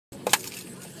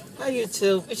Hi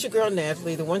YouTube, it's your girl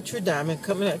Natalie, the one true diamond,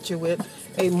 coming at you with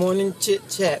a morning chit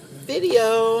chat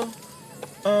video.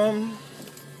 Um,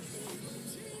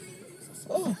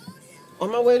 oh,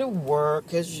 on my way to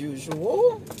work as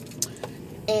usual,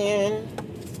 and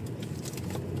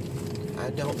I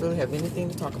don't really have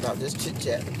anything to talk about, this chit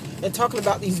chat. And talking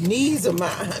about these knees of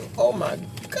mine, oh my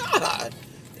God,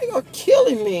 they are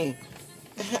killing me.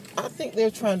 I think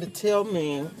they're trying to tell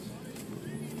me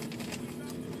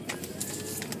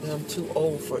that I'm too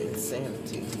old for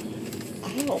insanity.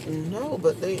 I don't know,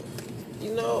 but it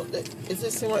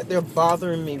just seems like they're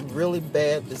bothering me really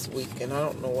bad this week, and I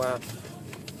don't know why.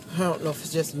 I don't know if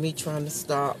it's just me trying to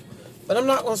stop, but I'm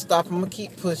not going to stop. I'm going to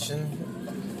keep pushing.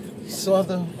 I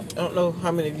don't know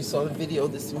how many of you saw the video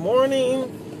this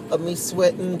morning of me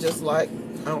sweating just like,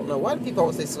 I don't know, why do people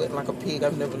always say sweating like a pig?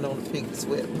 I've never known a pig to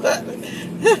sweat, but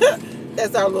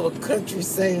that's our little country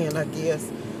saying, I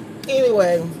guess.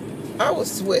 Anyway, I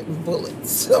was sweating bullets,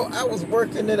 so I was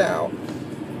working it out.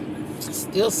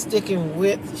 Still sticking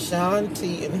with Sean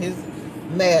T and his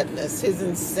madness, his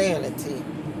insanity.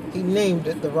 He named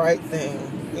it the right thing,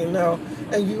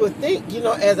 And you would think,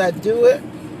 as I do it,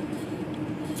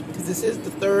 because this is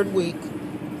the third week,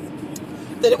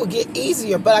 that it would get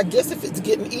easier. But I guess if it's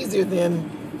getting easier, then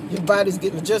your body's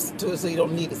getting adjusted to it, so you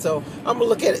don't need it. So I'm going to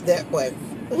look at it that way.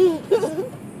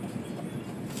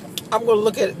 I'm going to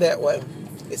look at it that way.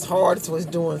 It's hard, so it's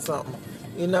doing something,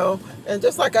 And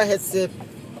just like I had said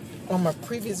on my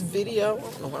previous video, I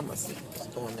don't know why my seat is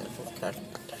doing that. Okay.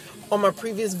 On my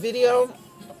previous video,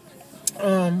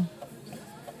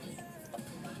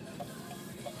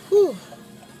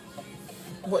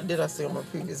 what did I say on my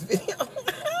previous video?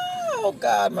 Oh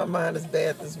God, my mind is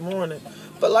bad this morning.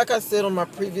 But like I said on my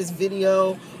previous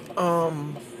video,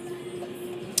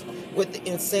 with the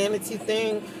insanity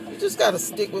thing, you just gotta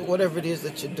stick with whatever it is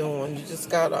that you're doing. You just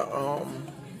gotta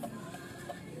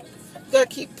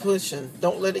keep pushing.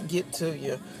 Don't let it get to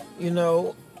you. You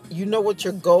know what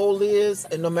your goal is,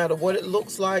 and no matter what it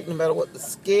looks like, no matter what the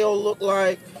scale look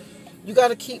like, you got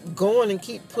to keep going and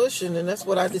keep pushing. And that's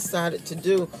what I decided to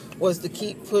do, was to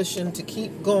keep pushing, to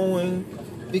keep going,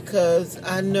 because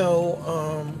I know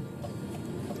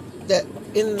that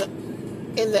in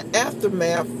the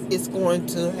aftermath, it's going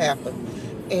to happen.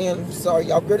 And sorry,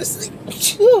 y'all better sleep.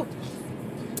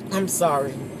 I'm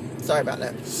sorry about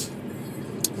that.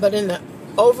 But in the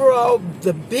overall,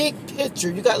 the big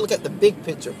picture, you got to look at the big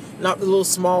picture, not the little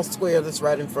small square that's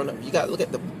right in front of you. You got to look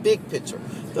at the big picture,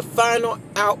 the final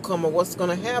outcome of what's going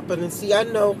to happen. And see, I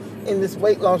know in this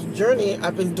weight loss journey,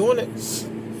 I've been doing it,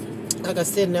 like I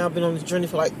said, now I've been on this journey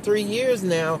for like 3 years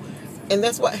now. And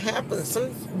that's what happens.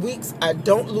 Some weeks I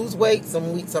don't lose weight.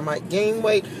 Some weeks I might gain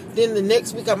weight. Then the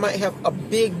next week I might have a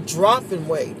big drop in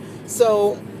weight.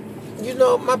 So,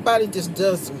 my body just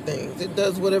does some things. It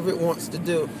does whatever it wants to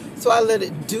do. So I let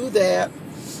it do that,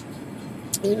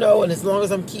 and as long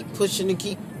as I'm keep pushing and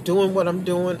keep doing what I'm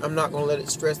doing, I'm not going to let it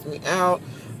stress me out.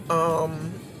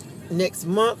 Next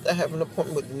month, I have an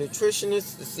appointment with the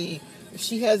nutritionist to see if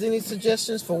she has any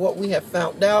suggestions for what we have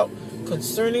found out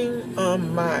concerning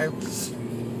my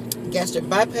gastric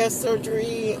bypass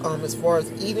surgery, as far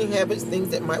as eating habits, things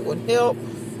that would help,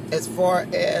 as far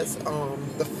as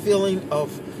the feeling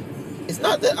of, it's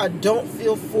not that I don't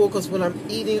feel full, because when I'm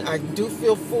eating, I do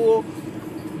feel full,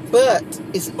 but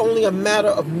it's only a matter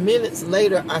of minutes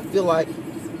later, I feel like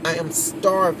I am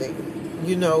starving.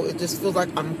 It just feels like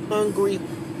I'm hungry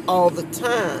all the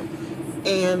time.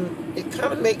 And it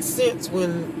kind of makes sense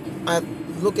when I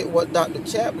look at what Dr.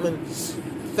 Chapman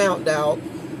found out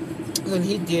when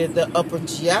he did the upper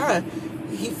GI.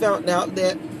 He found out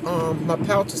that my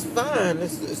pouch is fine,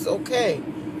 it's okay,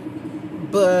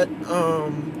 but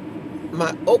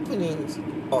my openings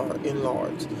are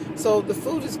enlarged. So the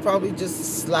food is probably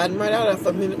just sliding right out after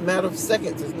a matter of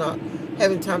seconds. It's not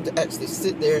having time to actually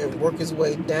sit there and work its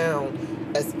way down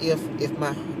as if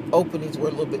my openings were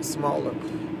a little bit smaller.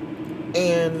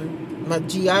 And my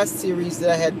GI series that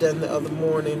I had done the other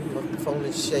morning, my phone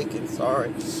is shaking,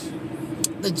 sorry.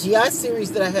 The GI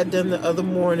series that I had done the other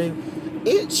morning,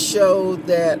 it showed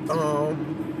that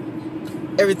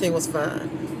everything was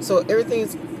fine. So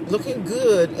everything's looking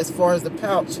good as far as the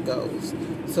pouch goes.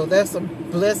 So that's a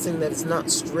blessing that it's not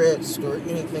stretched or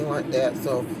anything like that.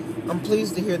 So I'm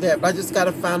pleased to hear that. But I just got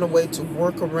to find a way to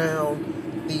work around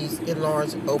these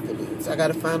enlarged openings. I got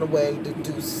to find a way to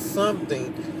do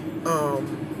something.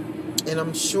 And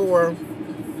I'm sure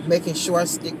making sure I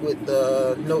stick with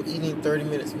the no eating 30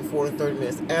 minutes before and 30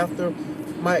 minutes after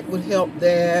would help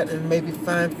that. And maybe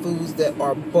find foods that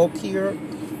are bulkier,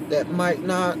 that might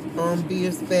not be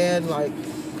as bad, like,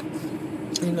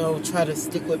 try to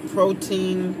stick with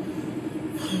protein.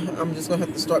 I'm just gonna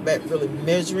have to start back really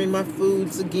measuring my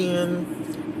foods again,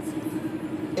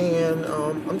 and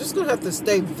I'm just gonna have to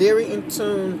stay very in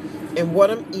tune in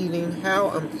what I'm eating, how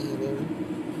I'm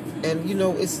eating, and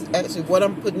it's actually what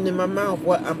I'm putting in my mouth,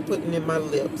 what I'm putting in my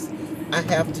lips. I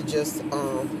have to just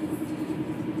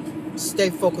stay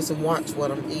focused and watch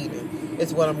what I'm eating.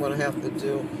 It's what I'm gonna have to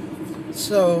do.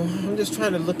 So I'm just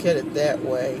trying to look at it that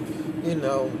way,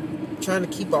 trying to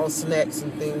keep all snacks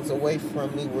and things away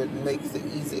from me where it makes it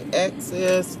easy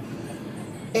access.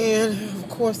 And of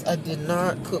course, I did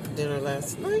not cook dinner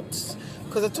last night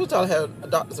because I told y'all I had a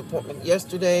doctor's appointment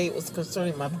yesterday. It was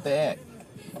concerning my back.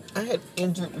 I had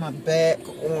injured my back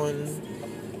on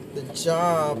the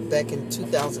job back in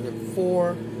 2004,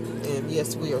 and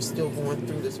yes, we are still going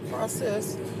through this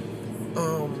process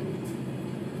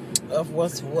of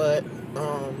what's what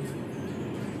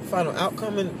final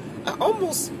outcome. And I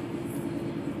almost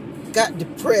got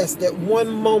depressed at one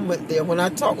moment there when I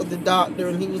talked with the doctor,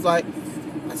 and he was like,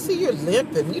 I see you're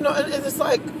limping, and it's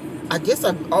like, I guess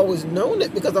I've always known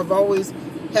it because I've always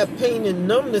had pain and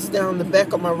numbness down the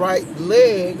back of my right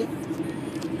leg,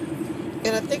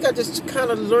 and I think I just kind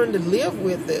of learned to live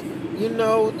with it,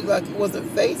 like it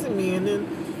wasn't fazing me. And then,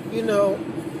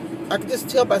 I could just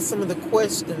tell by some of the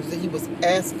questions that he was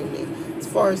asking me as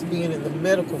far as being in the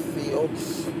medical field.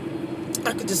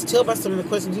 I could just tell by some of the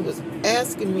questions he was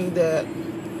asking me that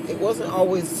it wasn't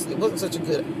such a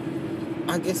good,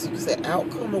 I guess you could say,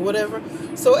 outcome or whatever.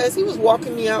 So as he was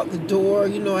walking me out the door,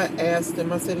 I asked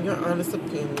him, I said, in your honest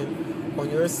opinion on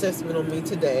your assessment on me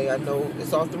today, I know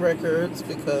it's off the records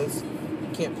because you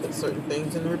can't put certain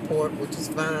things in the report, which is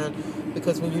fine,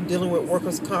 because when you're dealing with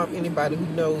workers' comp, anybody who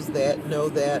knows that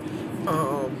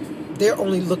they're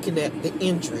only looking at the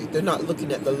injury. They're not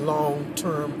looking at the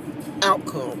long-term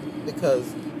outcome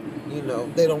because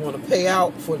they don't want to pay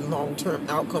out for the long-term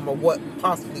outcome of what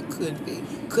possibly could be,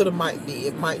 could or might be.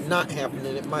 It might not happen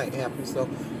and it might happen. So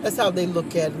that's how they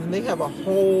look at it. And they have a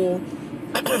whole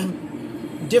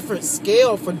different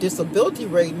scale for disability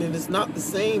rating, and it's not the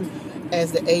same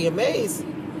as the AMA's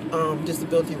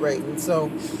disability rating.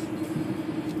 So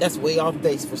that's way off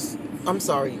base. I'm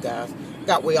sorry, you guys.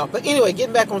 Got way off. But anyway,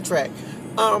 getting back on track.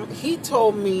 He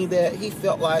told me that he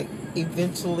felt like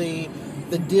eventually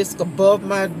the disc above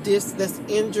my disc that's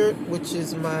injured, which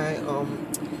is my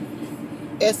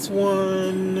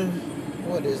S1,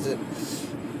 what is it?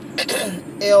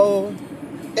 S1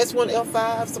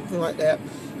 L5, something like that,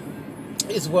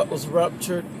 is what was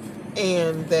ruptured,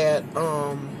 and that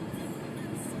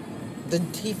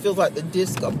he feels like the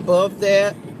disc above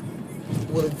that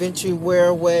will eventually wear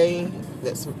away,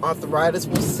 that some arthritis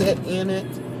will set in it,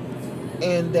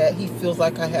 and that he feels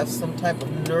like I have some type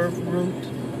of nerve root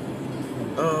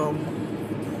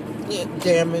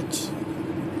damage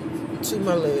to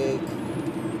my leg.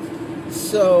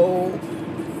 So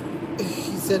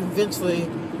he said eventually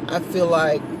I feel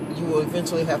like you will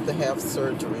eventually have to have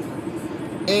surgery.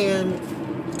 And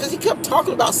because he kept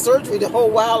talking about surgery the whole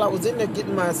while I was in there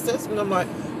getting my assessment, I'm like,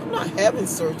 I'm not having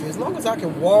surgery. As long as I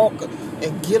can walk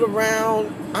and get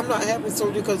around, I'm not having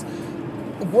surgery. Because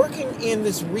working in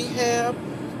this rehab,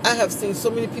 I have seen so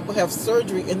many people have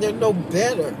surgery and they're no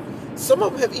better. Some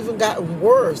of them have even gotten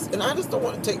worse, and I just don't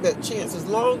want to take that chance. As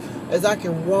long as I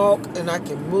can walk and I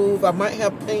can move, I might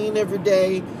have pain every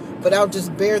day, but I'll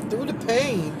just bear through the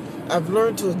pain. I've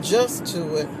learned to adjust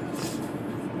to it.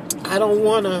 I don't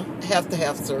want to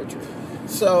have surgery.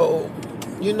 So,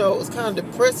 it's kind of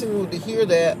depressing to hear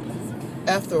that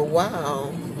after a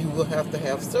while you will have to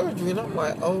have surgery. And I'm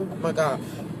like, oh my God.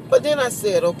 But then I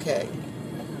said, okay,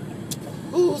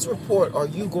 whose report are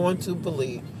you going to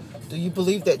believe? Do you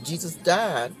believe that Jesus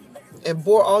died and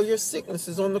bore all your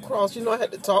sicknesses on the cross? I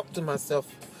had to talk to myself,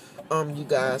 you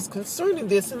guys, concerning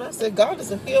this. And I said, God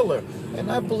is a healer, and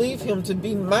I believe him to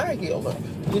be my healer.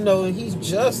 And he's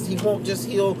just. He won't just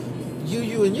heal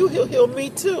you, and he'll heal me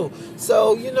too.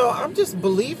 So, I'm just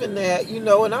believing that,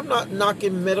 and I'm not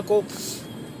knocking medical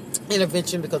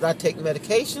intervention because I take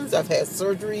medications. I've had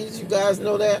surgeries. You guys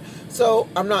know that. So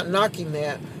I'm not knocking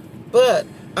that. But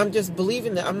I'm just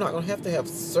believing that I'm not going to have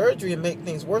surgery and make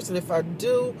things worse. And if I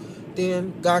do,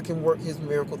 then God can work his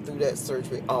miracle through that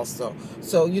surgery also.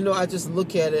 So, I just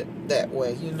look at it that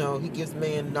way. He gives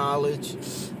man knowledge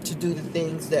to do the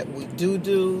things that we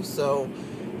do. So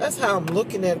that's how I'm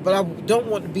looking at it. But I don't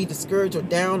want to be discouraged or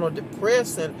down or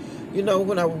depressed. And,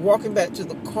 when I was walking back to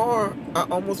the car, I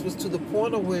almost was to the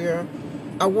point of where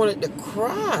I wanted to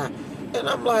cry. And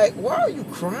I'm like, why are you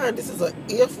crying? This is a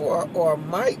if or a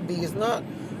might be. It's not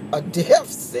a death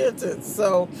sentence.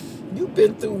 So you've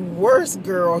been through worse,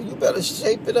 girl. You better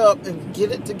shape it up and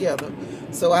get it together.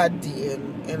 So I did,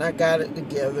 and I got it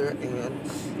together,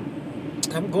 and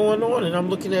I'm going on, and I'm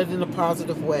looking at it in a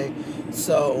positive way.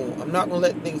 So I'm not going to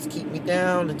let things keep me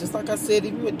down. And just like I said,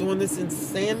 even with doing this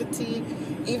insanity,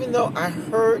 even though I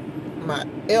hurt, my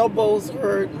elbows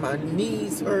hurt, my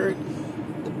knees hurt,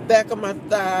 the back of my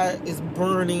thigh is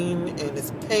burning, and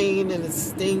it's pain, and it's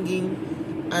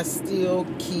stinging, I still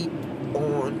keep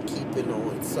on keeping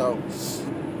on. So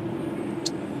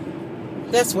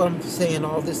that's what I'm saying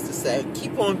all this to say.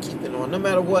 Keep on keeping on. No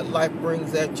matter what life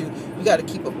brings at you, you got to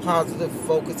keep a positive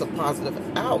focus, a positive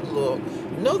outlook.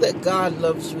 Know that God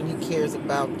loves you and He cares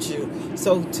about you.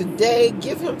 So today,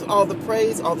 give Him all the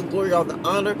praise, all the glory, all the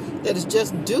honor that is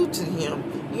just due to Him.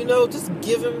 You know, just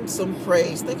give Him some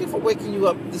praise. Thank you for waking you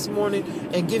up this morning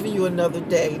and giving you another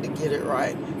day to get it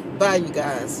right. Bye, you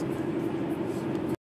guys.